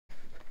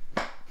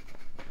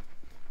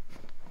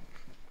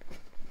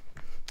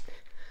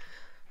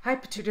Hi,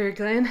 pituitary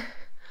gland.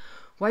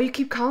 Why you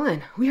keep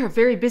calling? We are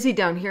very busy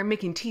down here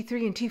making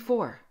T3 and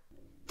T4.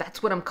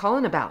 That's what I'm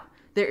calling about.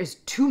 There is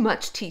too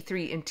much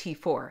T3 and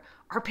T4.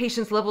 Our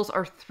patients' levels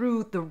are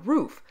through the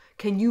roof.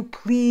 Can you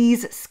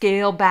please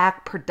scale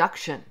back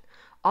production?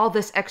 All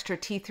this extra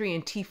T3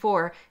 and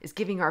T4 is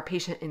giving our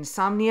patient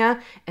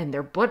insomnia, and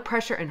their blood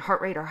pressure and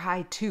heart rate are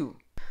high too.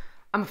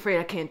 I'm afraid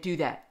I can't do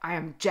that. I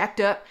am jacked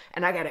up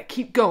and I gotta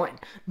keep going.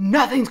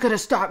 Nothing's gonna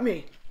stop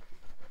me.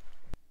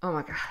 Oh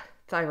my God,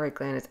 thyroid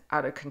gland is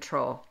out of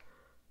control.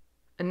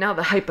 And now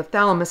the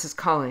hypothalamus is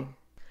calling.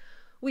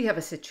 We have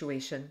a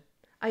situation.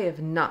 I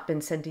have not been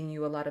sending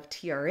you a lot of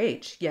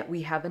TRH, yet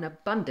we have an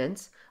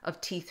abundance of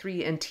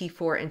T3 and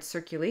T4 in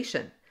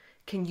circulation.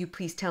 Can you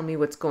please tell me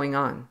what's going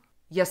on?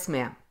 Yes,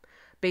 ma'am.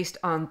 Based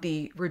on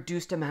the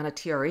reduced amount of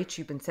TRH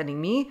you've been sending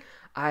me,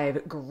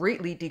 I've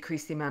greatly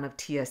decreased the amount of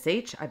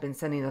TSH I've been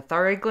sending the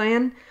thyroid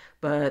gland,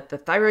 but the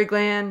thyroid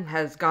gland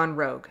has gone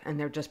rogue and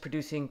they're just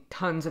producing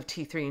tons of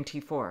T3 and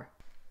T4.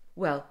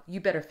 Well, you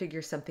better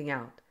figure something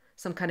out.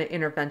 Some kind of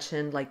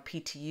intervention like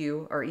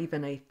PTU or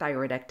even a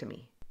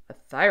thyroidectomy. A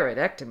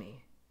thyroidectomy?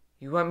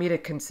 You want me to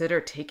consider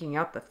taking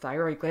out the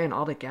thyroid gland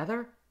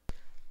altogether?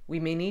 We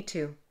may need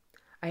to.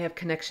 I have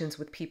connections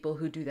with people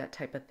who do that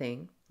type of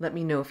thing. Let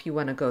me know if you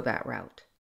want to go that route.